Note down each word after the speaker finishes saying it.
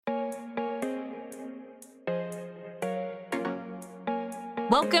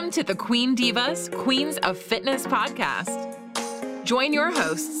Welcome to the Queen Divas, Queens of Fitness podcast. Join your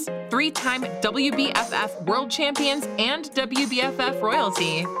hosts, three-time WBFF world champions and WBFF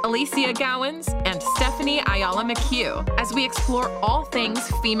royalty, Alicia Gowans and Stephanie Ayala McHugh, as we explore all things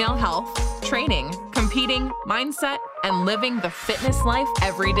female health, training, competing, mindset, and living the fitness life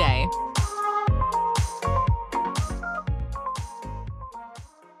every day.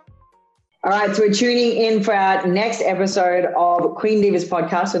 All right, so we're tuning in for our next episode of Queen Divas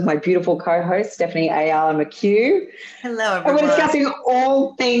podcast with my beautiful co-host, Stephanie Ayala McHugh. Hello, everyone. And we're discussing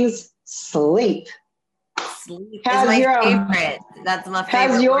all things sleep. Sleep is my favorite. That's my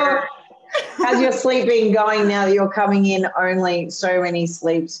favorite. How's your sleep been going now that you're coming in only so many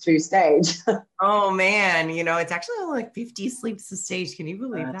sleeps to stage? Oh, man. You know, it's actually only like 50 sleeps to stage. Can you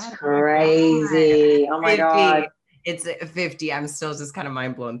believe that? That's crazy. Oh, my 50. God. It's 50. I'm still just kind of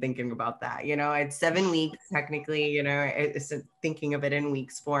mind blown thinking about that. You know, it's 7 weeks technically, you know, it's thinking of it in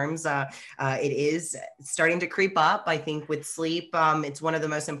weeks forms. It is starting to creep up, I think, with sleep. It's one of the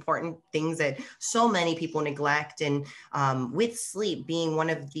most important things that so many people neglect. And with sleep being one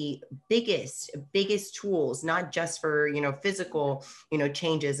of the biggest tools, not just for, you know, physical, you know,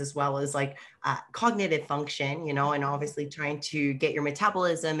 changes, as well as like cognitive function, you know, and obviously trying to get your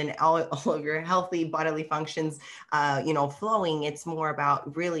metabolism and all of your healthy bodily functions, you know, flowing. It's more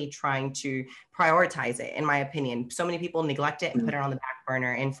about really trying to prioritize it, in my opinion. So many people neglect it and put it on the back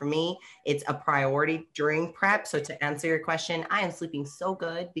burner. And for me, it's a priority during prep. So to answer your question, I am sleeping so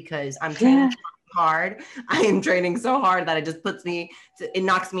good because I'm training hard. I am training so hard that it just it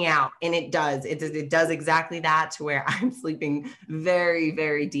knocks me out. And it does. It does exactly that, to where I'm sleeping very,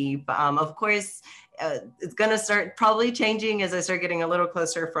 very deep. Of course, it's going to start probably changing as I start getting a little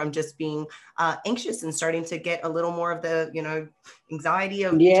closer from just being anxious and starting to get a little more of the, you know, anxiety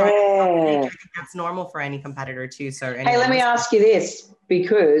of trying to I think that's normal for any competitor too. So hey, let me ask you this,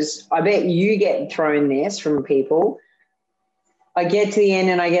 because I bet you get thrown this from people. I get to the end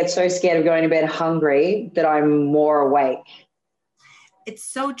and I get so scared of going to bed hungry that I'm more awake. It's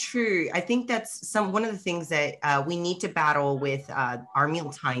so true. I think that's one of the things that we need to battle with our meal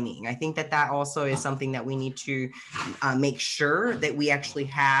timing. I think that also is something that we need to make sure that we actually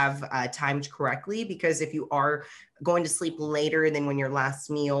have timed correctly, because if you are going to sleep later than when your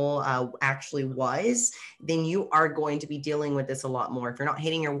last meal actually was, then you are going to be dealing with this a lot more. If you're not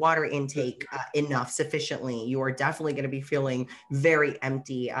hitting your water intake enough sufficiently, you are definitely going to be feeling very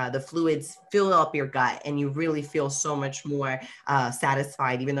empty. The fluids fill up your gut and you really feel so much more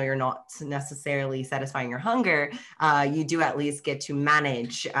satisfied, even though you're not necessarily satisfying your hunger. You do at least get to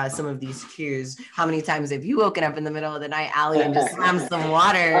manage some of these cues. How many times have you woken up in the middle of the night, Ali, and just slammed some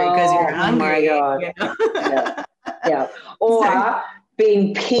water because you're hungry? Oh my God. You know? Yeah. Or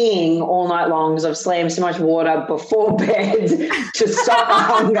been peeing all night long because I've slammed so much water before bed to stop the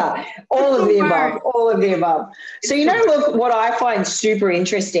hunger. All of the above. So, you know, look, what I find super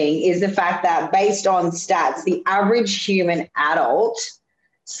interesting is the fact that based on stats, the average human adult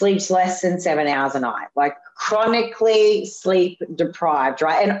sleeps less than 7 hours a night, like chronically sleep deprived,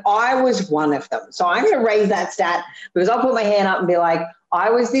 right? And I was one of them. So I'm going to raise that stat because I'll put my hand up and be like, I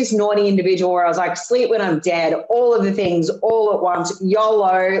was this naughty individual where I was like, sleep when I'm dead, all of the things, all at once,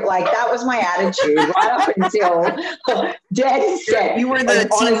 YOLO. Like, that was my attitude right up until dead set. You were the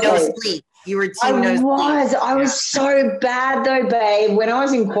team no sleep. You were team no sleep. I was so bad though, babe. When I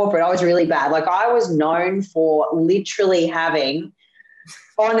was in corporate, I was really bad. Like, I was known for literally having,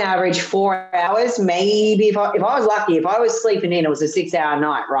 on average, 4 hours, maybe if I was lucky, if I was sleeping in, it was a 6 hour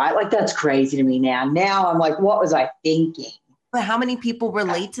night, right? Like, that's crazy to me now. Now I'm like, what was I thinking? But how many people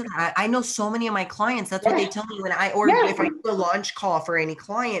relate to that? I know so many of my clients, that's what they tell me when if I do a launch call for any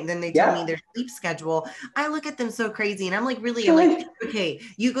client, then they tell me their sleep schedule. I look at them so crazy and I'm like, really? I'm like, okay,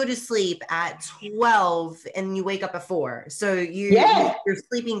 you go to sleep at 12 and you wake up at 4. So you're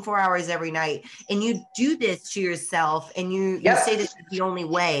sleeping 4 hours every night, and you do this to yourself, and you say this is the only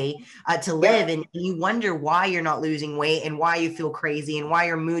way to live. And you wonder why you're not losing weight, and why you feel crazy, and why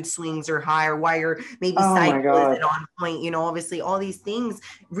your mood swings are high, or why your maybe cycle isn't on point, you know. Obviously all these things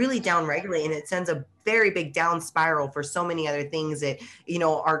really downregulate, and it sends a very big down spiral for so many other things that, you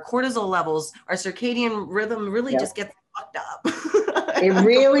know, our cortisol levels, our circadian rhythm really just gets fucked up. It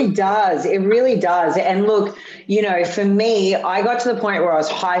really does. It really does. And look, you know, for me, I got to the point where I was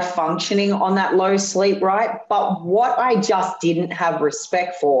high functioning on that low sleep, right? But what I just didn't have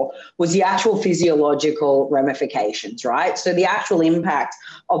respect for was the actual physiological ramifications, right? So the actual impact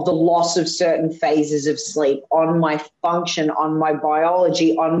of the loss of certain phases of sleep on my function, on my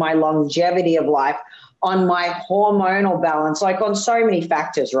biology, on my longevity of life, on my hormonal balance, like on so many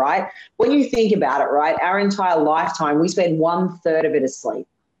factors, right? When you think about it, right, our entire lifetime, we spend 1/3 of it asleep.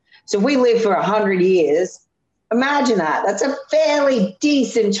 So if we live for 100 years, imagine that. That's a fairly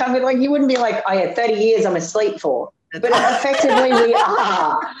decent chunk of, like, you wouldn't be like, oh yeah, 30 years I'm asleep for. But effectively we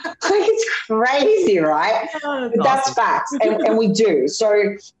are. Like, it's crazy, right? But that's facts. And we do.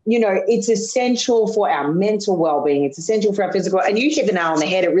 So, you know, it's essential for our mental well-being. It's essential for our physical. And you hit the nail on the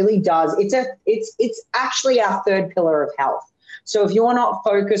head. It really does. It's actually our third pillar of health. So if you're not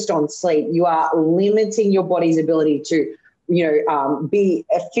focused on sleep, you are limiting your body's ability to, you know, be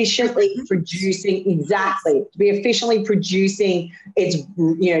efficiently producing, its,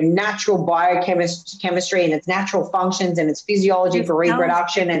 you know, natural biochemistry and its natural functions and its physiology for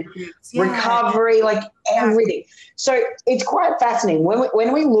reproduction and recovery, like everything. So it's quite fascinating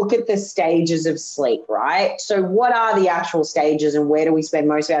when we look at the stages of sleep, right? So what are the actual stages and where do we spend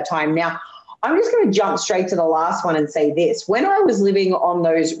most of our time? Now, I'm just going to jump straight to the last one and say this. When I was living on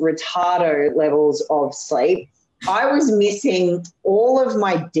those retardo levels of sleep, I was missing most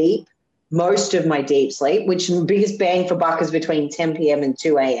of my deep sleep, which the biggest bang for buck is between 10 p.m. and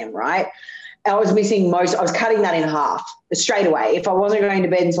 2 a.m., right? I was missing I was cutting that in half straight away. If I wasn't going to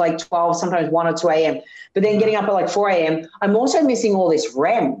bed until like 12, sometimes 1 or 2 a.m., but then getting up at like 4 a.m., I'm also missing all this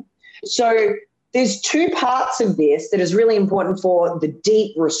REM. So there's two parts of this that is really important for the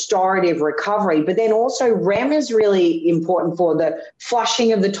deep restorative recovery, but then also REM is really important for the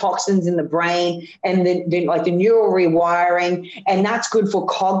flushing of the toxins in the brain and the like the neural rewiring, and that's good for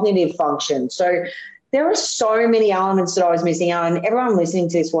cognitive function. So there are so many elements that I was missing out, and everyone listening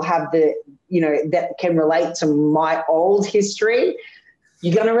to this will have that can relate to my old history.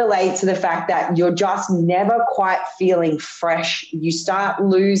 You're going to relate to the fact that you're just never quite feeling fresh. You start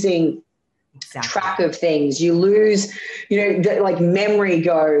losing track of things. You lose, like memory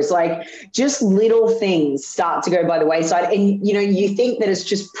goes, like just little things start to go by the wayside. And, you think that it's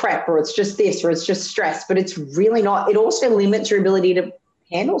just prep or it's just this or it's just stress, but it's really not. It also limits your ability to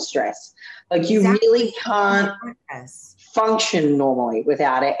handle stress. Like you really can't function normally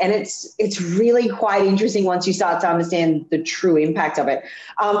without it. And it's really quite interesting once you start to understand the true impact of it.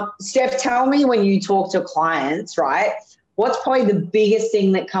 Steph, tell me, when you talk to clients, right, what's probably the biggest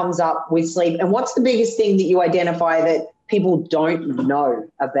thing that comes up with sleep, and what's the biggest thing that you identify that people don't know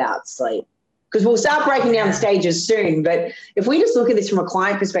about sleep? Because we'll start breaking down the stages soon, but if we just look at this from a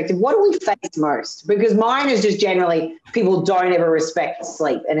client perspective, what do we face most? Because mine is just generally people don't ever respect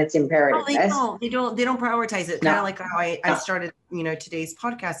sleep and its imperative. Oh, they don't prioritize it. Kind of like how I started, today's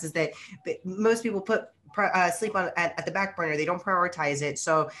podcast, is that most people put sleep on at the back burner. They don't prioritize it.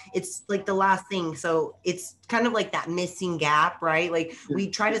 So it's like the last thing. So it's kind of like that missing gap, right? Like we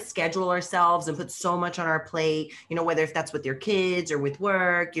try to schedule ourselves and put so much on our plate, whether if that's with your kids or with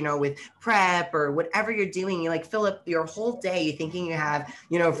work, with prep or whatever you're doing, you like fill up your whole day. You're thinking you have,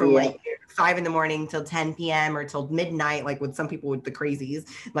 from like 5 a.m. till 10 p.m. or till midnight, like with some people with the crazies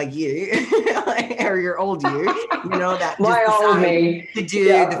like you or your old you, that my old me to do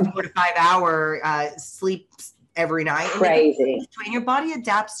the 4 to 5 hour sleep every night. Crazy. And your body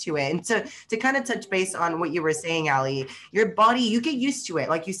adapts to it. And to kind of touch base on what you were saying, Ali, your body, you get used to it.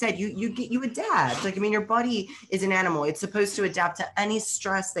 Like you said, you adapt. Like, your body is an animal. It's supposed to adapt to any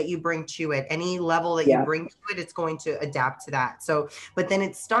stress that you bring to it, any level that you bring to it, it's going to adapt to that. So, but then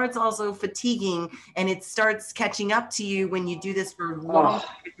it starts also fatiguing and it starts catching up to you when you do this for a long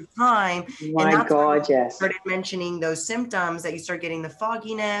period of time. My God, yes. Started mentioning those symptoms that you start getting the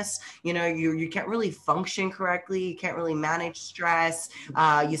fogginess, you can't really function correctly. You can't really manage stress.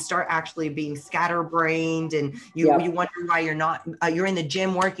 You start actually being scatterbrained, and you wonder why you're not. You're in the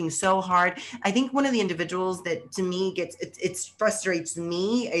gym working so hard. I think one of the individuals that to me it frustrates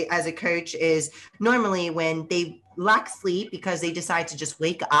me as a coach is normally when they lack sleep because they decide to just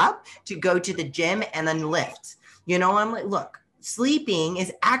wake up to go to the gym and then lift. I'm like, look. Sleeping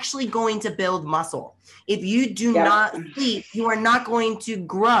is actually going to build muscle. If you do not sleep, you are not going to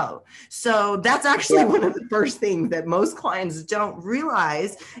grow. So that's actually one of the first things that most clients don't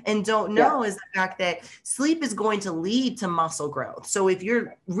realize and don't know is the fact that sleep is going to lead to muscle growth. So if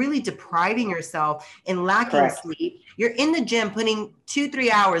you're really depriving yourself and lacking sleep, you're in the gym putting 2-3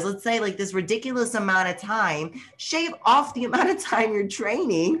 hours, let's say like this ridiculous amount of time, shave off the amount of time you're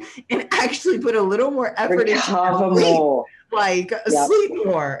training and actually put a little more effort into sleep. Like sleep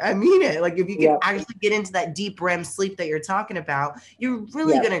more. I mean it. Like if you can actually get into that deep REM sleep that you're talking about, you're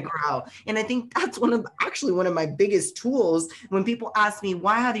really going to grow. And I think that's one of my biggest tools when people ask me,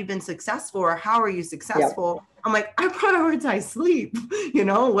 why have you been successful or how are you successful? I'm like, I prioritize sleep,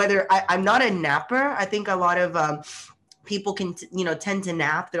 whether I'm not a napper. I think a lot of people can, tend to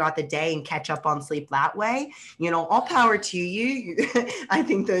nap throughout the day and catch up on sleep that way. All power to you. I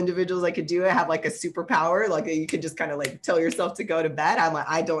think the individuals that could do it have like a superpower, like you could just kind of like tell yourself to go to bed. I'm like,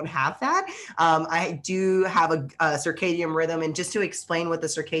 I don't have that. I do have a circadian rhythm. And just to explain what the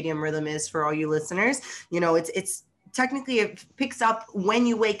circadian rhythm is for all you listeners, it's technically it picks up when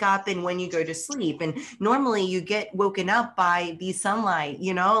you wake up and when you go to sleep. And normally you get woken up by the sunlight,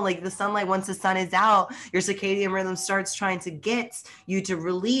 like the sunlight, once the sun is out, your circadian rhythm starts trying to get you to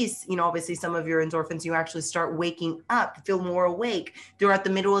release, obviously some of your endorphins. You actually start waking up, feel more awake throughout the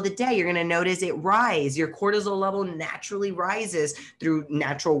middle of the day. You're going to notice it rise. Your cortisol level naturally rises through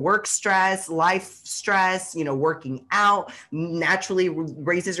natural work stress, life stress, working out naturally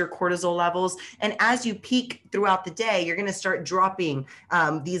raises your cortisol levels. And as you peak throughout the day, you're going to start dropping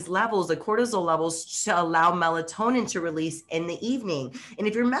these levels, the cortisol levels, to allow melatonin to release in the evening. And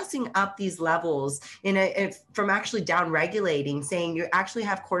if you're messing up these levels from actually down regulating, saying you actually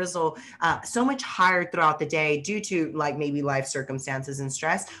have cortisol so much higher throughout the day due to like maybe life circumstances and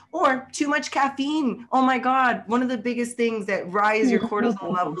stress, or too much caffeine. Oh my God. One of the biggest things that rise your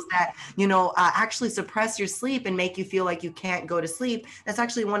cortisol levels that, actually suppress your sleep and make you feel like you can't go to sleep. That's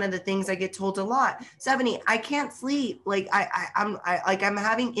actually one of the things I get told a lot. Stephanie, I can't sleep. Like I'm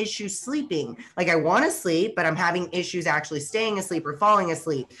having issues sleeping. Like I want to sleep, but I'm having issues actually staying asleep or falling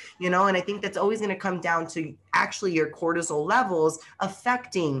asleep, and I think that's always going to come down to actually your cortisol levels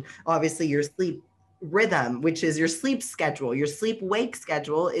affecting obviously your sleep rhythm, which is your sleep schedule. Your sleep wake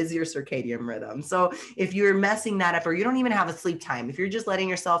schedule is your circadian rhythm. So if you're messing that up, or you don't even have a sleep time, if you're just letting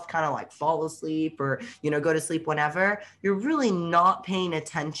yourself kind of like fall asleep or, go to sleep whenever, you're really not paying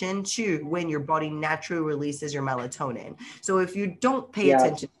attention to when your body naturally releases your melatonin. So if you don't pay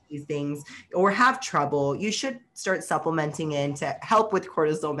attention to these things or have trouble, you should start supplementing in to help with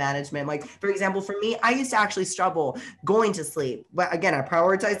cortisol management. Like, for example, for me, I used to actually struggle going to sleep. But again, I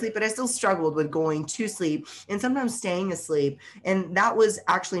prioritize sleep, but I still struggled with going to sleep and sometimes staying asleep. And that was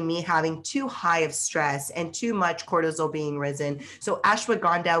actually me having too high of stress and too much cortisol being risen. So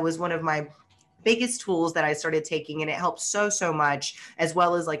ashwagandha was one of my biggest tools that I started taking, and it helps so much, as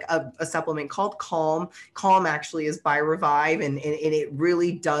well as like a supplement called Calm. Calm actually is by Revive, and it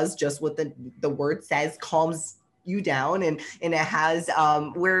really does just what the word says, calms you down, and it has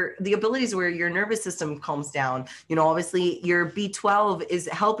where the abilities where your nervous system calms down. Obviously your B12 is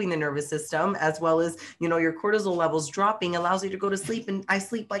helping the nervous system, as well as your cortisol levels dropping allows you to go to sleep, and I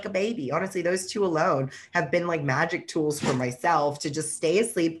sleep like a baby. Honestly, those two alone have been like magic tools for myself to just stay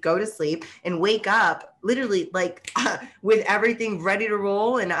asleep, go to sleep, and wake up literally like with everything ready to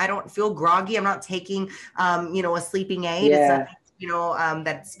roll, and I don't feel groggy. I'm not taking a sleeping aid. It's not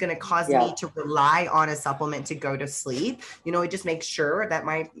that's going to cause me to rely on a supplement to go to sleep. It just makes sure that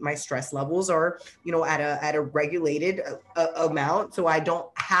my stress levels are, at a regulated amount. So I don't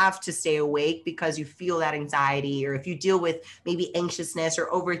have to stay awake because you feel that anxiety, or if you deal with maybe anxiousness or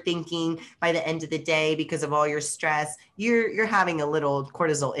overthinking by the end of the day because of all your stress, you're having a little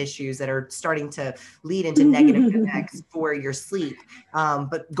cortisol issues that are starting to lead into negative effects for your sleep.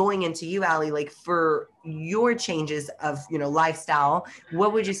 But going into you, Ali, like for your changes of, lifestyle,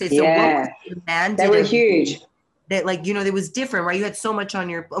 what would you say? So what was demanded? They were huge. That like, it was different, right? You had so much on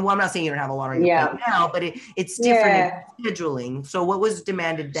your, well, I'm not saying you don't have a lot on your plate now, but it's different in scheduling. So what was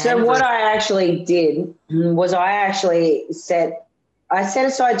demanded then? So what I actually did was I set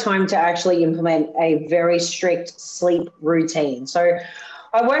aside time to actually implement a very strict sleep routine. So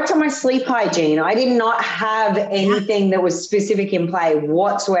I worked on my sleep hygiene. I did not have anything that was specific in play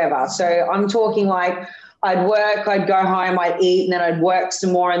whatsoever. So I'm talking like I'd work, I'd go home, I'd eat, and then I'd work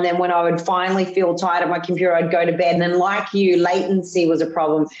some more. And then when I would finally feel tired at my computer, I'd go to bed. And then like you, latency was a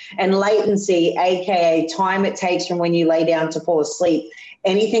problem. And latency, AKA time it takes from when you lay down to fall asleep,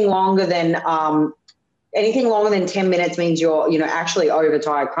 anything longer than 10 minutes means you're actually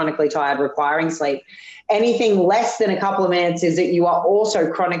overtired, chronically tired, requiring sleep. Anything less than a couple of minutes is that you are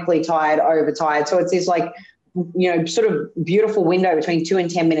also chronically tired, overtired. So it's this like, sort of beautiful window between 2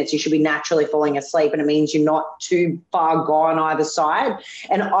 and 10 minutes. You should be naturally falling asleep, and it means you're not too far gone either side.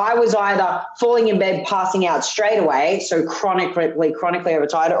 And I was either falling in bed, passing out straight away, so chronically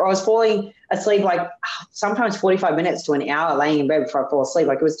overtired, or I was falling asleep like sometimes 45 minutes to an hour laying in bed before I fall asleep.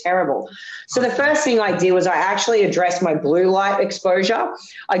 Like it was terrible. So the first thing I did was I actually addressed my blue light exposure.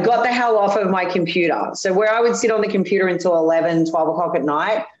 I got the hell off of my computer. So where I would sit on the computer until 11, 12 o'clock at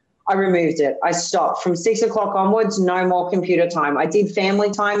night, I removed it. I stopped. From 6 o'clock onwards, no more computer time. I did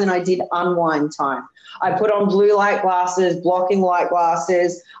family time, then I did unwind time. I put on blue light glasses, blocking light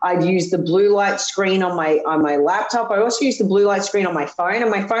glasses. I'd use the blue light screen on my laptop. I also use the blue light screen on my phone, and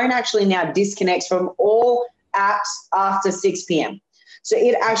my phone actually now disconnects from all apps after 6 p.m. So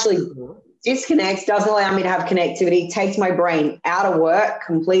it actually disconnects, doesn't allow me to have connectivity, takes my brain out of work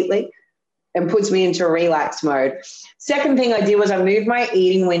completely and puts me into a relaxed mode. Second thing I did was I moved my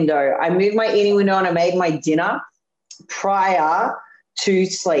eating window. And I made my dinner prior to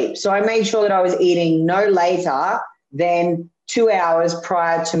sleep. So I made sure that I was eating no later than 2 hours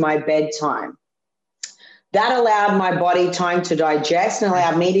prior to my bedtime. That allowed my body time to digest and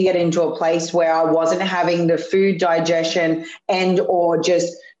allowed me to get into a place where I wasn't having the food digestion and or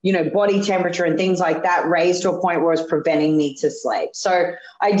just, body temperature and things like that raised to a point where it was preventing me to sleep. So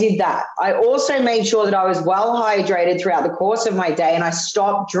I did that. I also made sure that I was well hydrated throughout the course of my day, and I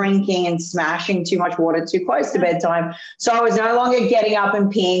stopped drinking and smashing too much water too close to bedtime. So I was no longer getting up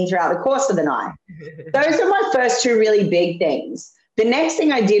and peeing throughout the course of the night. Those are my first two really big things. The next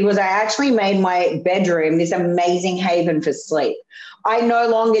thing I did was I actually made my bedroom this amazing haven for sleep. I no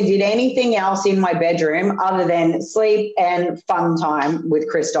longer did anything else in my bedroom other than sleep and fun time with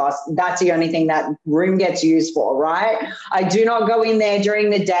Christos. That's the only thing that room gets used for, right? I do not go in there during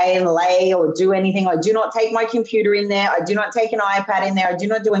the day and lay or do anything. I do not take my computer in there. I do not take an iPad in there. I do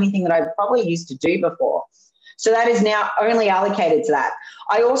not do anything that I probably used to do before. So that is now only allocated to that.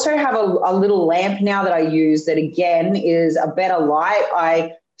 I also have a little lamp now that I use that, again, is a better light.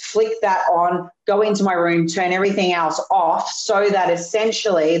 I flick that on, go into my room, turn everything else off, so that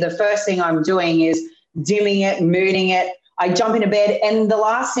essentially the first thing I'm doing is dimming it, mooting it. I jump into bed. And the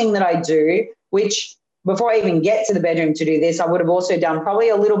last thing that I do, which before I even get to the bedroom to do this, I would have also done probably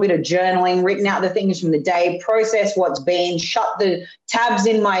a little bit of journaling, written out the things from the day, process what's been, shut the tabs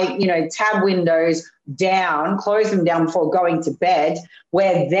in my, tab windows down, close them down before going to bed,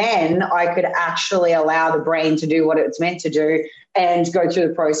 where then I could actually allow the brain to do what it's meant to do and go through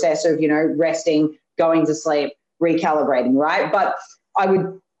the process of, resting, going to sleep, recalibrating, right? But I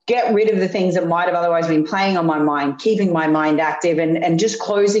would get rid of the things that might have otherwise been playing on my mind, keeping my mind active and just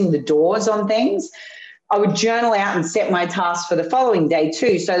closing the doors on things. I would journal out and set my tasks for the following day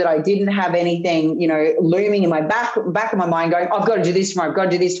too, so that I didn't have anything, looming in my back of my mind going, I've got to do this tomorrow, I've got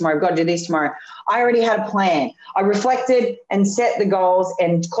to do this tomorrow, I've got to do this tomorrow. I already had a plan. I reflected and set the goals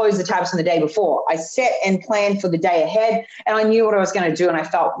and closed the tabs from the day before. I set and planned for the day ahead, and I knew what I was going to do, and I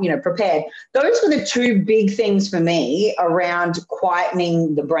felt, prepared. Those were the two big things for me around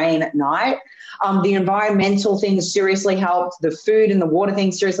quietening the brain at night. The environmental things seriously helped. The food and the water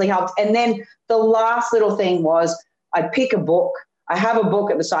things seriously helped. And then the last little thing was I pick a book. I have a book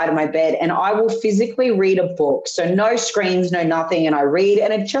at the side of my bed, and I will physically read a book. So no screens, no nothing. And I read,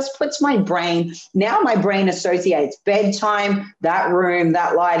 and it just puts my brain, now my brain associates bedtime, that room,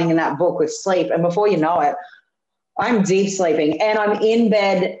 that lighting, and that book with sleep. And before you know it, I'm deep sleeping, and I'm in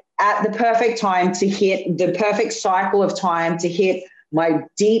bed at the perfect time to hit the perfect cycle of time to hit my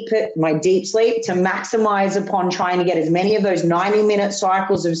deep sleep, to maximize upon trying to get as many of those 90-minute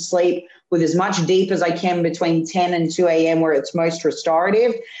cycles of sleep with as much deep as I can between 10 and 2 a.m. where it's most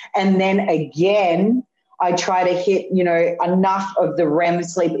restorative. And then again, I try to hit, enough of the REM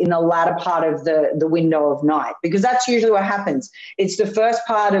sleep in the latter part of the window of night, because that's usually what happens. It's the first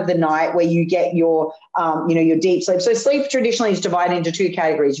part of the night where you get your, your deep sleep. So sleep traditionally is divided into two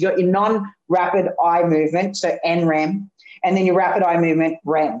categories. You got your non-rapid eye movement, so NREM, and then your rapid eye movement,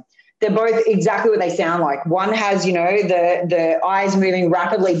 REM. They're both exactly what they sound like. One has, the eyes moving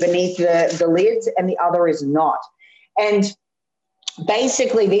rapidly beneath the lids, and the other is not. And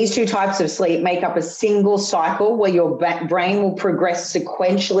basically, these two types of sleep make up a single cycle where your brain will progress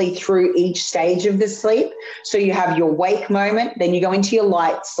sequentially through each stage of the sleep. So you have your wake moment, then you go into your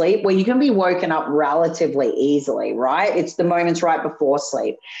light sleep where you can be woken up relatively easily, right? It's the moments right before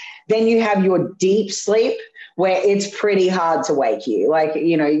sleep. Then you have your deep sleep, where it's pretty hard to wake you. Like,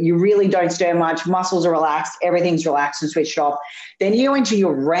 you really don't stir much, muscles are relaxed, everything's relaxed and switched off. Then you go into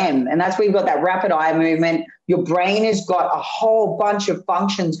your REM, and that's where you've got that rapid eye movement. Your brain has got a whole bunch of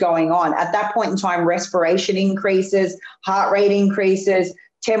functions going on. At that point in time, respiration increases, heart rate increases,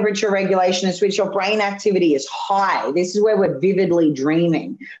 temperature regulation is switched off, brain activity is high. This is where we're vividly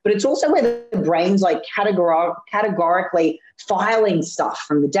dreaming. But it's also where the brain's like categorically filing stuff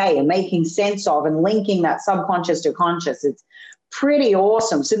from the day and making sense of and linking that subconscious to conscious. It's pretty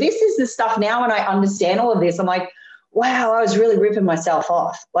awesome. So this is the stuff now when I understand all of this, I'm like, wow, I was really ripping myself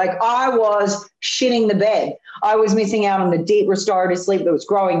off. Like I was shitting the bed. I was missing out on the deep restorative sleep that was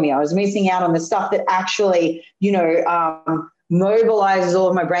growing me. I was missing out on the stuff that actually, mobilizes all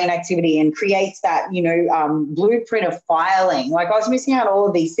of my brain activity and creates that, blueprint of filing. Like I was missing out on all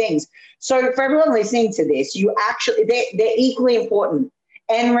of these things. So for everyone listening to this, they're equally important.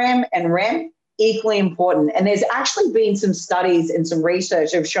 NREM and REM, equally important. And there's actually been some studies and some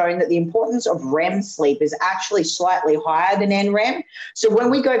research have shown that the importance of REM sleep is actually slightly higher than NREM. So when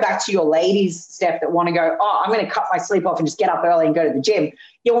we go back to your ladies, Steph, that want to go, oh, I'm going to cut my sleep off and just get up early and go to the gym.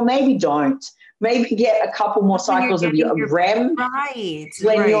 Yeah, well, maybe don't. Maybe get a couple more cycles of your REM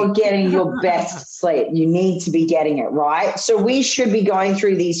when you're getting your best sleep. You need to be getting it, right? So we should be going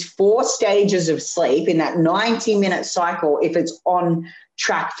through these 4 stages of sleep in that 90-minute cycle if it's on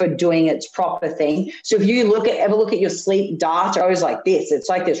track for doing its proper thing. So if you ever look at your sleep data, it goes like this. It's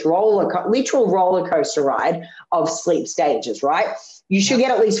like this literal roller coaster ride of sleep stages, right? You should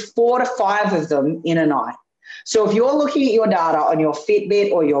get at least 4 to 5 of them in a night. So if you're looking at your data on your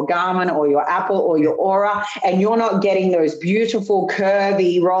Fitbit or your Garmin or your Apple or your Aura, and you're not getting those beautiful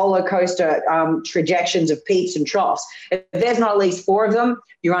curvy roller coaster trajections of peaks and troughs, if there's not at least 4 of them,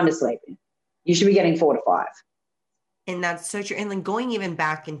 you're undersleeping. You should be getting 4 to 5. And that's so true. And then going even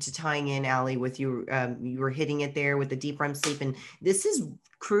back into tying in, Allie, with you, you were hitting it there with the deep REM sleep. And this is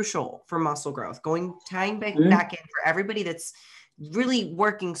crucial for muscle growth. Tying back in for everybody that's really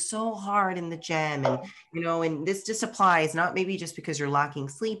working so hard in the gym, and and this just applies not maybe just because you're lacking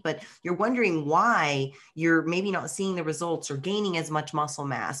sleep, but you're wondering why you're maybe not seeing the results or gaining as much muscle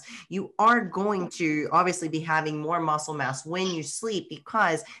mass. You are going to obviously be having more muscle mass when you sleep,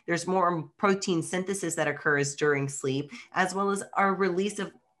 because there's more protein synthesis that occurs during sleep, as well as our release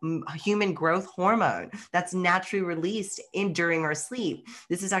of human growth hormone that's naturally released during our sleep.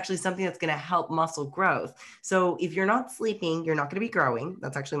 This is actually something that's going to help muscle growth. So if you're not sleeping, you're not going to be growing.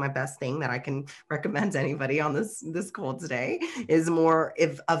 That's actually my best thing that I can recommend to anybody on this call today, is more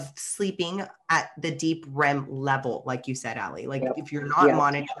of sleeping at the deep REM level, like you said, Allie. Like if you're not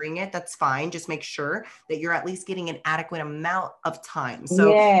monitoring it, that's fine. Just make sure that you're at least getting an adequate amount of time.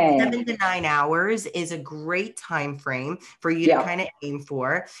 So 7 to 9 hours is a great time frame for you to kind of aim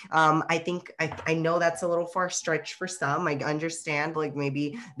for. I think I know that's a little far stretch for some. I understand like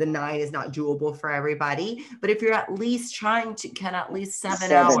maybe the 9 is not doable for everybody, but if you're at least trying to get at least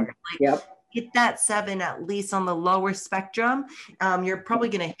 7 hours, get that 7 at least on the lower spectrum, you're probably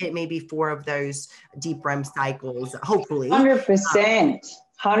going to hit maybe 4 of those deep REM cycles, hopefully. 100%.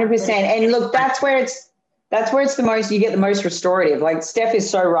 And look, that's where it's the most, you get the most restorative. Like Steph is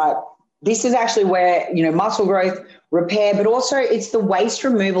so right. This is actually where, muscle growth, repair, but also it's the waste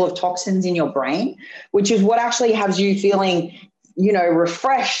removal of toxins in your brain, which is what actually has you feeling,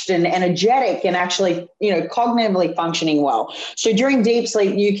 refreshed and energetic and actually, cognitively functioning well. So during deep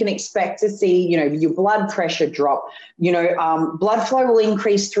sleep, you can expect to see, your blood pressure drop, blood flow will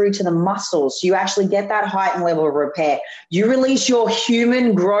increase through to the muscles. So you actually get that heightened level of repair. You release your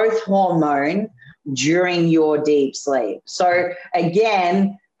human growth hormone during your deep sleep. So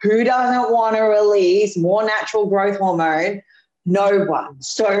again, who doesn't want to release more natural growth hormone? No one.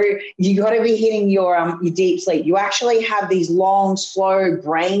 So you got to be hitting your deep sleep. You actually have these long, slow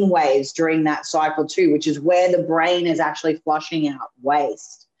brain waves during that cycle too, which is where the brain is actually flushing out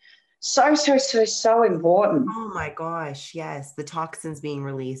waste. So important. Oh my gosh. Yes. The toxins being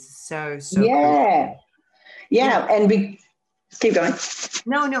released. So yeah. crucial. Yeah. And keep going.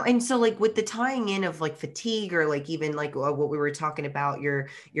 No. And so like with the tying in of like fatigue, or like even like what we were talking about, your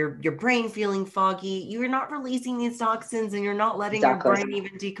brain feeling foggy, you're not releasing these toxins and you're not letting your brain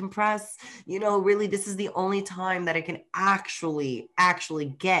even decompress. Really, this is the only time that it can actually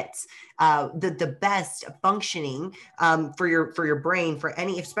get the best functioning for your brain, for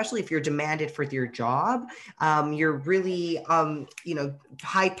especially if you're demanded for your job. You're really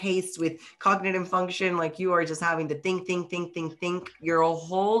high paced with cognitive function, like you are just having to think your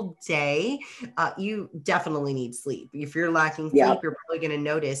whole day. You definitely need sleep. If you're lacking sleep, you're probably going to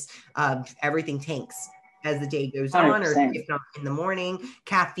notice everything tanks as the day goes 100%. On, or if not in the morning.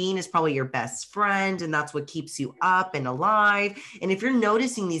 Caffeine is probably your best friend, and that's what keeps you up and alive. And if you're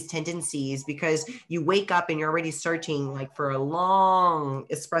noticing these tendencies because you wake up and you're already searching like for a long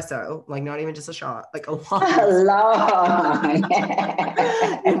espresso, like not even just a shot, like a long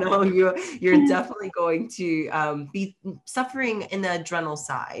you're definitely going to be suffering in the adrenal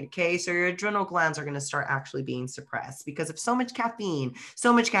side. Okay, so your adrenal glands are going to start actually being suppressed because of so much caffeine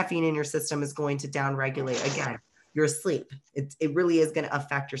in your system is going to downregulate again your sleep. It really is going to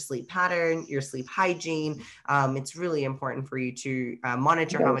affect your sleep pattern, your sleep hygiene. It's really important for you to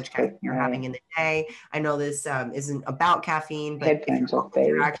monitor how much caffeine you're having in the day. I know this isn't about caffeine, but if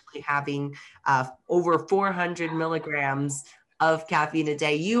you're actually having over 400 milligrams of caffeine a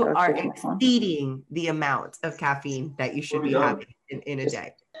day, you are exceeding the amount of caffeine that you should be having in a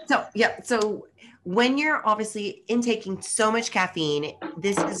day. So when you're obviously intaking so much caffeine,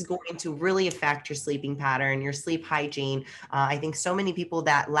 this is going to really affect your sleeping pattern, your sleep hygiene. I think so many people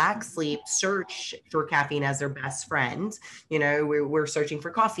that lack sleep search for caffeine as their best friend. You know, we're searching for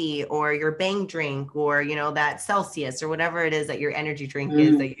coffee or your Bang drink or, you know, that Celsius or whatever it is that your energy drink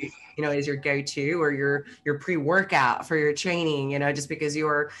is that you know, is your go-to, or your pre-workout for your training, you know, just because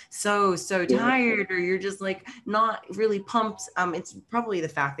you're so tired or you're just like not really pumped. It's probably the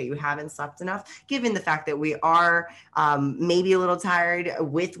fact that you haven't slept enough, given the fact that we are maybe a little tired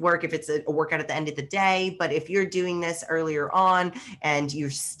with work if it's a workout at the end of the day. But if you're doing this earlier on and you're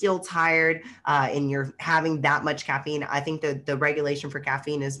still tired and you're having that much caffeine, I think that the regulation for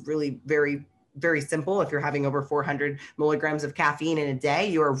caffeine is really very simple. If you're having over 400 milligrams of caffeine in a day,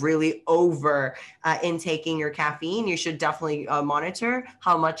 you are really over intaking your caffeine. You should definitely monitor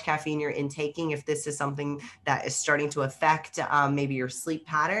how much caffeine you're intaking. If this is something that is starting to affect maybe your sleep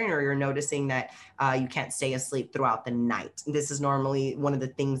pattern, or you're noticing that you can't stay asleep throughout the night. This is normally one of the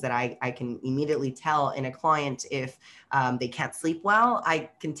things that I can immediately tell in a client if they can't sleep well. I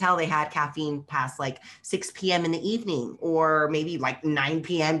can tell they had caffeine past like 6 p.m. in the evening, or maybe like 9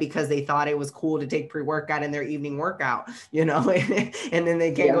 p.m. because they thought it was cool to take pre-workout in their evening workout, you know, and then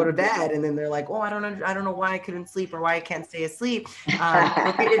they can't go to bed. And then they're like, oh, I don't know why I couldn't sleep or why I can't stay asleep. Look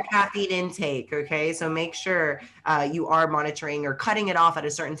at your caffeine intake. Okay. So make sure you are monitoring or cutting it off at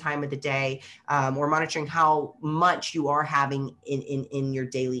a certain time of the day, or monitoring how much you are having in your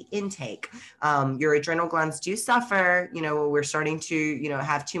daily intake. Your adrenal glands do suffer, you know, we're starting to, you know,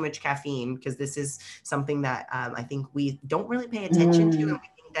 have too much caffeine, because this is something that I think we don't really pay attention to. And we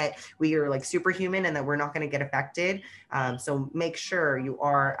think that we are like superhuman and that we're not going to get affected. So make sure you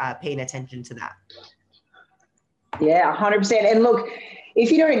are paying attention to that. Yeah, 100%. And look,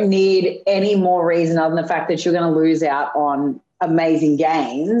 if you don't need any more reason other than the fact that you're going to lose out on amazing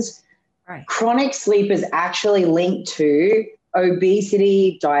gains, right, chronic sleep is actually linked to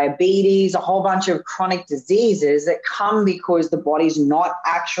obesity, diabetes, a whole bunch of chronic diseases that come because the body's not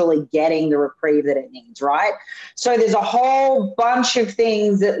actually getting the reprieve that it needs, right? So there's a whole bunch of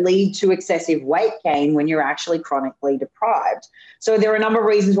things that lead to excessive weight gain when you're actually chronically deprived. So there are a number of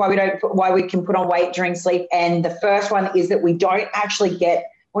reasons why we can put on weight during sleep. And the first one is that we don't actually get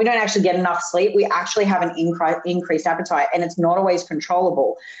enough sleep. We actually have an increased appetite, and it's not always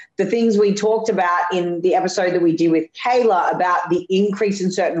controllable. The things we talked about in the episode that we did with Kayla about the increase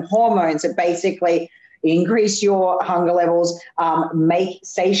in certain hormones that basically increase your hunger levels, make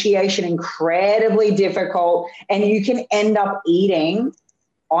satiation incredibly difficult, and you can end up eating,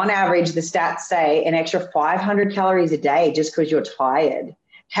 on average, the stats say, an extra 500 calories a day just because you're tired.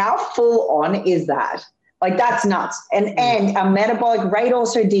 How full on is that? Like, that's nuts. And a metabolic rate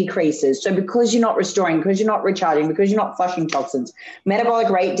also decreases. So because you're not restoring, because you're not recharging, because you're not flushing toxins, metabolic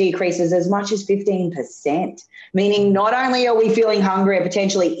rate decreases as much as 15%, meaning not only are we feeling hungry and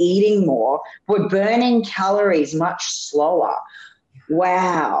potentially eating more, we're burning calories much slower.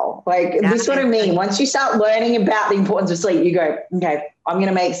 Wow. Like, this is what I mean. Once you start learning about the importance of sleep, you go, okay, I'm going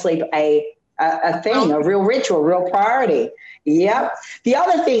to make sleep a thing, a real ritual, a real priority. Yep. The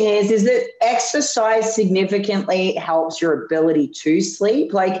other thing is that exercise significantly helps your ability to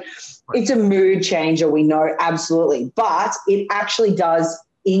sleep. Like, it's a mood changer, we know, absolutely, but it actually does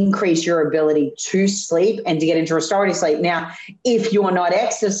increase your ability to sleep and to get into restorative sleep. Now, if you're not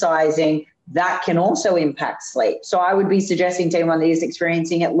exercising, that can also impact sleep. So I would be suggesting to anyone that is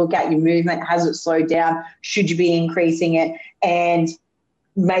experiencing it, look at your movement. Has it slowed down? Should you be increasing it? And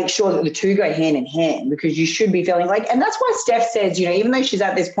make sure that the two go hand in hand, because you should be feeling like, and that's why Steph says, you know, even though she's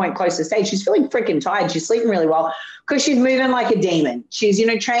at this point close to stage, she's feeling freaking tired. She's sleeping really well because she's moving like a demon. She's, you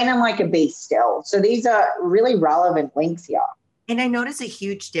know, training like a beast still. So these are really relevant links here. And I notice a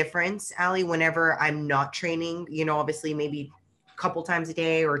huge difference, Ali, whenever I'm not training, you know, obviously maybe couple times a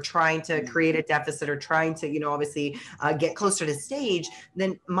day, or trying to create a deficit, or trying to, you know, obviously get closer to stage,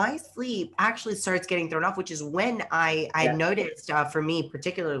 then my sleep actually starts getting thrown off, which is when I noticed for me,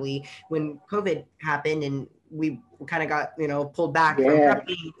 particularly when COVID happened and we kind of got, you know, pulled back from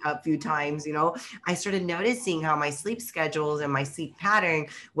prepping a few times, you know, I started noticing how my sleep schedules and my sleep pattern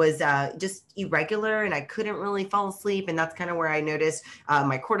was just irregular, and I couldn't really fall asleep. And that's kind of where I noticed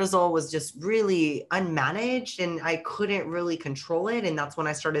my cortisol was just really unmanaged, and I couldn't really control it. And that's when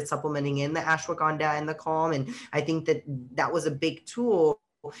I started supplementing in the ashwagandha and the calm. And I think that was a big tool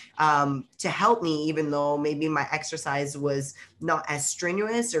to help me, even though maybe my exercise was not as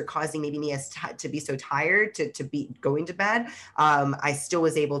strenuous or causing maybe me to be so tired to be going to bed. I still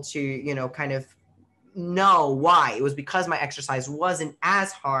was able to, you know, kind of know why. It was because my exercise wasn't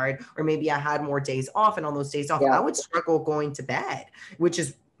as hard, or maybe I had more days off, and on those days off, I would struggle going to bed, which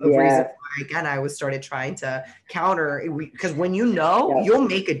is reason why, again, I was started trying to counter, because when you know, you'll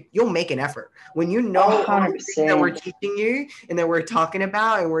make an effort. When you know that we're teaching you and that we're talking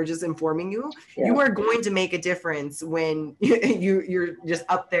about and we're just informing you, you are going to make a difference when you're just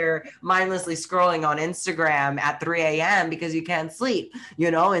up there mindlessly scrolling on Instagram at 3 a.m. because you can't sleep.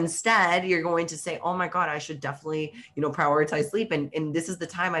 Instead, you're going to say, oh my God, I should definitely, prioritize sleep. And this is the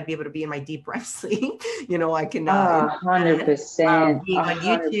time I'd be able to be in my deep REM sleep. I can 100%. being on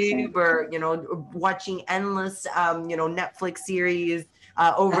YouTube or, watching endless, Netflix series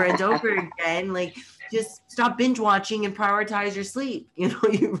over and over again. Like, just stop binge watching and prioritize your sleep. You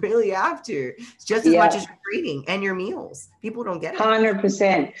really have to. It's just as much as your reading and your meals. People don't get it.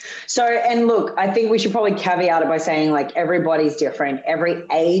 100%. So, and look, I think we should probably caveat it by saying, like, everybody's different. Every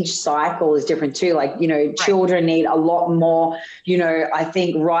age cycle is different too. Like, children need a lot more, I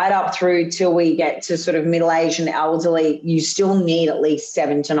think right up through till we get to sort of middle age and elderly, you still need at least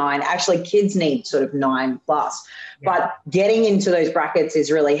 7 to 9. Actually, kids need sort of 9+. But getting into those brackets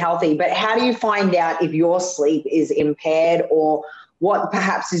is really healthy. But how do you find out if your sleep is impaired or what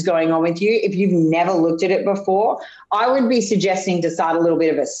perhaps is going on with you? If you've never looked at it before, I would be suggesting to start a little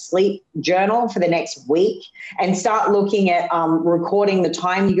bit of a sleep journal for the next week and start looking at recording the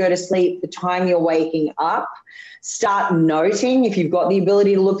time you go to sleep, the time you're waking up. Start noting if you've got the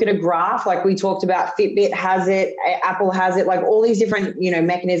ability to look at a graph, like we talked about. Fitbit has it, Apple has it, like all these different,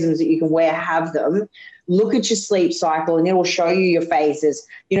 mechanisms that you can wear have them. Look at your sleep cycle and it will show you your phases.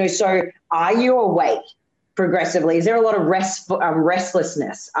 So are you awake progressively? Is there a lot of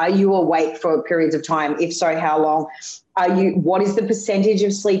restlessness? Are you awake for periods of time? If so, how long? What is the percentage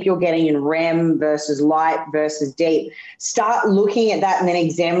of sleep you're getting in REM versus light versus deep? Start looking at that and then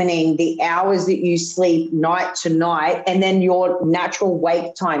examining the hours that you sleep night to night and then your natural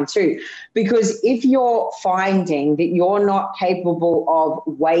wake time too. Because if you're finding that you're not capable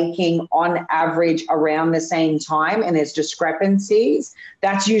of waking on average around the same time and there's discrepancies,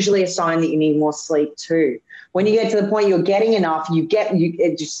 that's usually a sign that you need more sleep too. When you get to the point you're getting enough,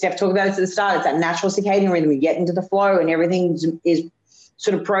 Steph talked about it at the start, it's that natural circadian rhythm. You get into the flow and everything is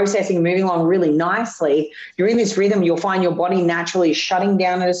sort of processing and moving along really nicely. You're in this rhythm, you'll find your body naturally shutting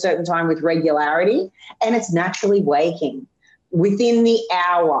down at a certain time with regularity, and it's naturally waking within the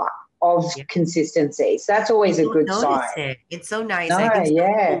hour of consistency. So that's always a good sign. It's so nice. I think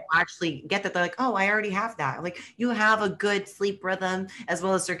people actually get that. They're like, oh, I already have that. Like, you have a good sleep rhythm as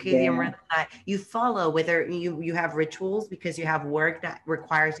well as circadian rhythm that you follow, whether you have rituals because you have work that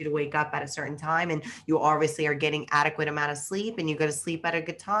requires you to wake up at a certain time and you obviously are getting adequate amount of sleep and you go to sleep at a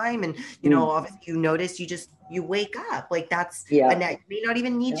good time. And, obviously you notice you wake up. Like, that's you may not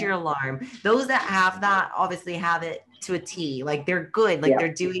even need your alarm. Those that have that obviously have it to a T. Like, they're good, like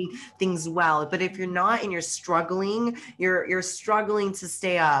they're doing things well. But if you're not and you're struggling to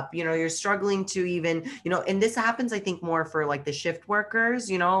stay up, you're struggling to even, and this happens, I think, more for like the shift workers,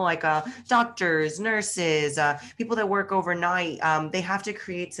 like doctors, nurses, people that work overnight. They have to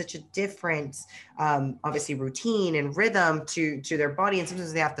create such a different obviously routine and rhythm to their body, and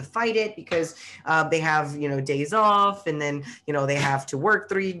sometimes they have to fight it because they have days off, and then they have to work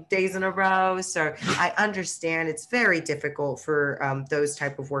 3 days in a row. So I understand it's very difficult for those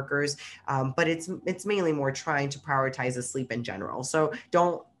type of workers, but it's mainly more trying to prioritize the sleep in general. So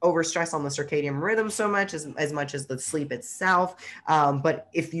don't overstress on the circadian rhythm so much as much as the sleep itself. But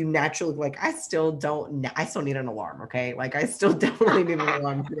if you naturally, like, I still need an alarm. Okay. Like, I still definitely need an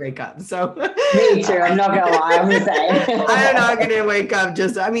alarm to wake up. So me too. I'm not gonna lie. I'm gonna say I'm not gonna wake up.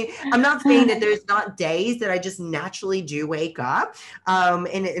 I'm not saying that there's not days that I just naturally do wake up.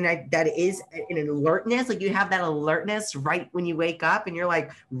 That is an alertness. Like, you have that alertness right when you wake up and you're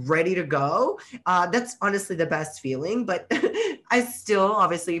like ready to go. That's honestly the best feeling, but I still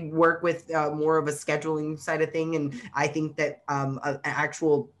obviously work with more of a scheduling side of thing. And I think that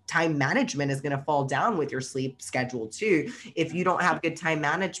actual time management is going to fall down with your sleep schedule too. If you don't have good time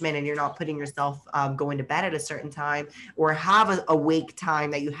management and you're not putting yourself going to bed at a certain time or have a wake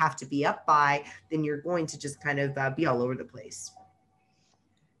time that you have to be up by, then you're going to just kind of be all over the place.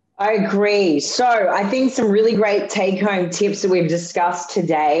 I agree. So I think some really great take-home tips that we've discussed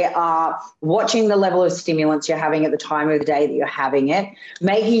today are watching the level of stimulants you're having at the time of the day that you're having it,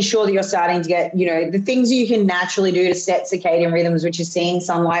 making sure that you're starting to get, the things you can naturally do to set circadian rhythms, which is seeing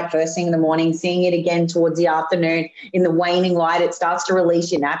sunlight first thing in the morning, seeing it again towards the afternoon. In the waning light, it starts to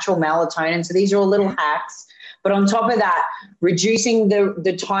release your natural melatonin. So these are all little hacks. But on top of that, reducing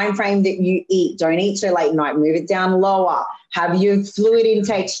the time frame that you eat. Don't eat so late at night. Move it down lower. Have your fluid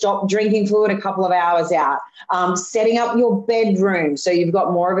intake. Stop drinking fluid a couple of hours out. Setting up your bedroom so you've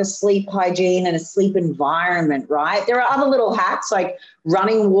got more of a sleep hygiene and a sleep environment, right? There are other little hacks like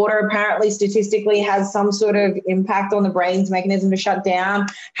running water apparently statistically has some sort of impact on the brain's mechanism to shut down.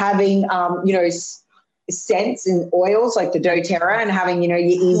 Having, scents and oils like the doTERRA and having, your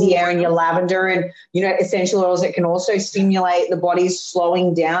easy air and your lavender and, essential oils that can also stimulate the body's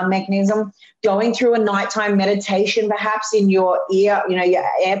slowing down mechanism. Going through a nighttime meditation, perhaps in your ear, your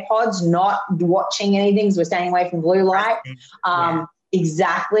AirPods, not watching anything. So we're staying away from blue light.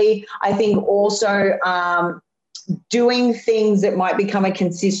 Exactly. I think also, doing things that might become a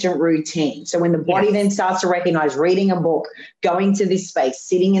consistent routine. So when the body then starts to recognize reading a book, going to this space,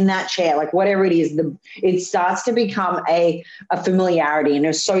 sitting in that chair, like whatever it is, it starts to become a familiarity, an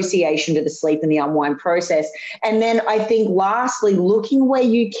association to the sleep and the unwind process. And then I think lastly, looking where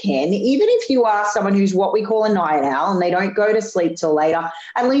you can, even if you are someone who's what we call a night owl and they don't go to sleep till later,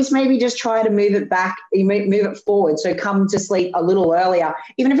 at least maybe just try to move it back, move it forward. So come to sleep a little earlier,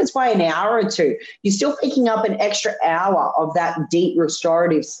 even if it's by an hour or two, you're still picking up an extra hour of that deep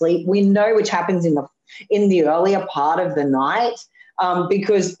restorative sleep window, which happens in the earlier part of the night,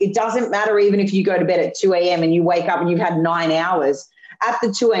 because it doesn't matter even if you go to bed at 2 a.m. and you wake up and you've had 9 hours. At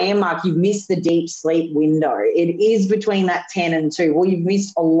the 2 a.m. mark, you've missed the deep sleep window. It is between that 10 and 2. Well, you've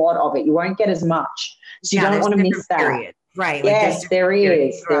missed a lot of it. You won't get as much. So you don't want to miss that. Period. Right. Yes, there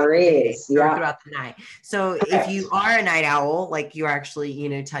is. Throughout the night. So if you are a night owl, like you're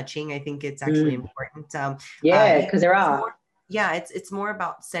actually, touching, I think it's actually important. Because there are. It's more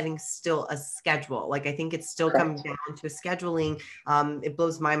about setting still a schedule. Like, I think it's still coming down to scheduling. It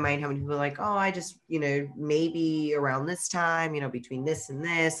blows my mind how many people are like, oh, I just, maybe around this time, between this and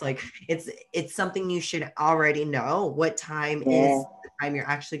this, like it's something you should already know what time is the time you're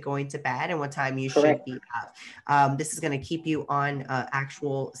actually going to bed and what time you should be up. This is going to keep you on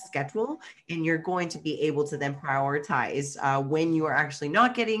actual schedule, and you're going to be able to then prioritize when you are actually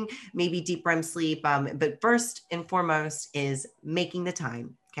not getting maybe deep REM sleep. But first and foremost is making the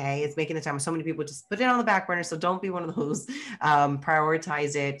time. Okay. It's making the time. So many people just put it on the back burner. So don't be one of those.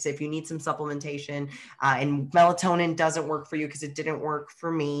 Prioritize it. If you need some supplementation and melatonin doesn't work for you because it didn't work for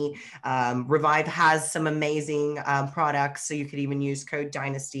me, Revive has some amazing products. So you could even use code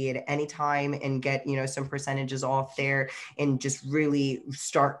Dynasty at any time and get, some percentages off there and just really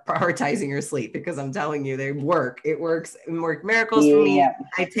start prioritizing your sleep, because I'm telling you, they work. It works miracles for me.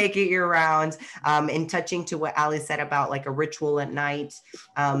 I take it year round. And touching to what Ali said about like a ritual at night,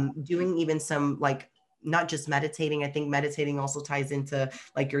 doing even some like not just meditating. I think meditating also ties into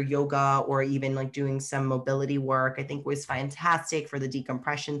like your yoga or even like doing some mobility work. I think was fantastic for the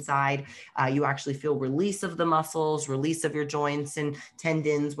decompression side. You actually feel release of the muscles, release of your joints and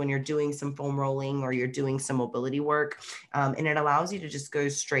tendons when you're doing some foam rolling or you're doing some mobility work. And it allows you to just go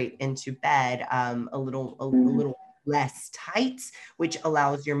straight into bed a little less tight, which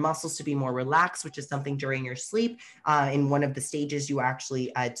allows your muscles to be more relaxed, which is something during your sleep. In one of the stages, you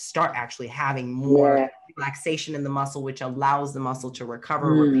actually start actually having more relaxation in the muscle, which allows the muscle to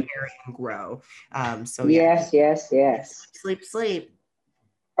recover, repair, and grow. Yes. Sleep.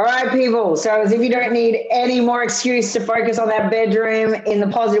 All right, people. So as if you don't need any more excuse to focus on that bedroom in the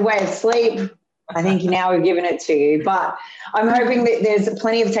positive way of sleep, I think now we've given it to you, but I'm hoping that there's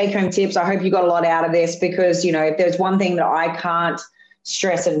plenty of take-home tips. I hope you got a lot out of this because, if there's one thing that I can't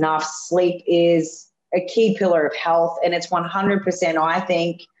stress enough, sleep is a key pillar of health, and it's 100%, I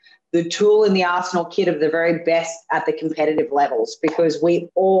think, the tool in the arsenal kit of the very best at the competitive levels, because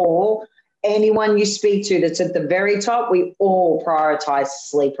anyone you speak to that's at the very top, we all prioritize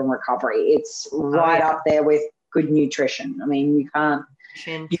sleep and recovery. It's right up there with good nutrition. I mean, you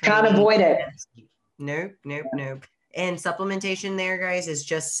can't avoid it. Nope. And supplementation there, guys, is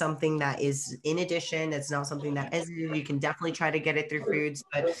just something that is in addition. It's not something that is new. You can definitely try to get it through foods,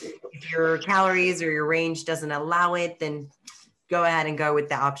 but if your calories or your range doesn't allow it, then go ahead and go with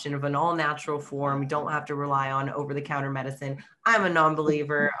the option of an all-natural form. You don't have to rely on over-the-counter medicine. I'm a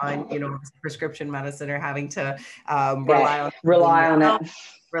non-believer on, prescription medicine or having to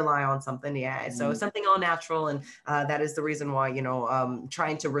rely on something. Yeah. So something all natural. And that is the reason why,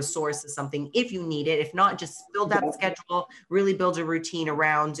 trying to resource is something if you need it. If not, just build that schedule, really build a routine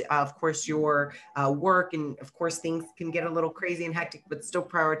around, of course, your work. And of course, things can get a little crazy and hectic, but still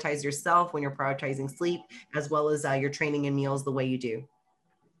prioritize yourself when you're prioritizing sleep, as well as your training and meals the way you do.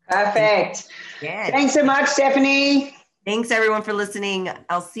 Perfect. Yeah. Thanks so much, Stephanie. Thanks everyone for listening.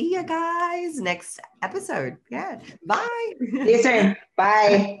 I'll see you guys next episode. Yeah. Bye. See you soon.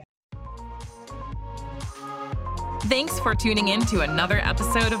 Bye. Thanks for tuning in to another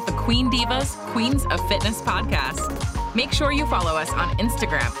episode of the Queen Divas, Queens of Fitness podcast. Make sure you follow us on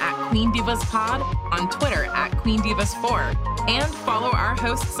Instagram at Queen Divas Pod, on Twitter at Queen Divas 4, and follow our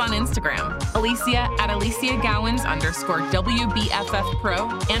hosts on Instagram, Alicia at Alicia Gowans _WBFF Pro,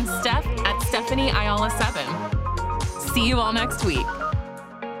 and Steph at Stephanie Ayala 7. See you all next week.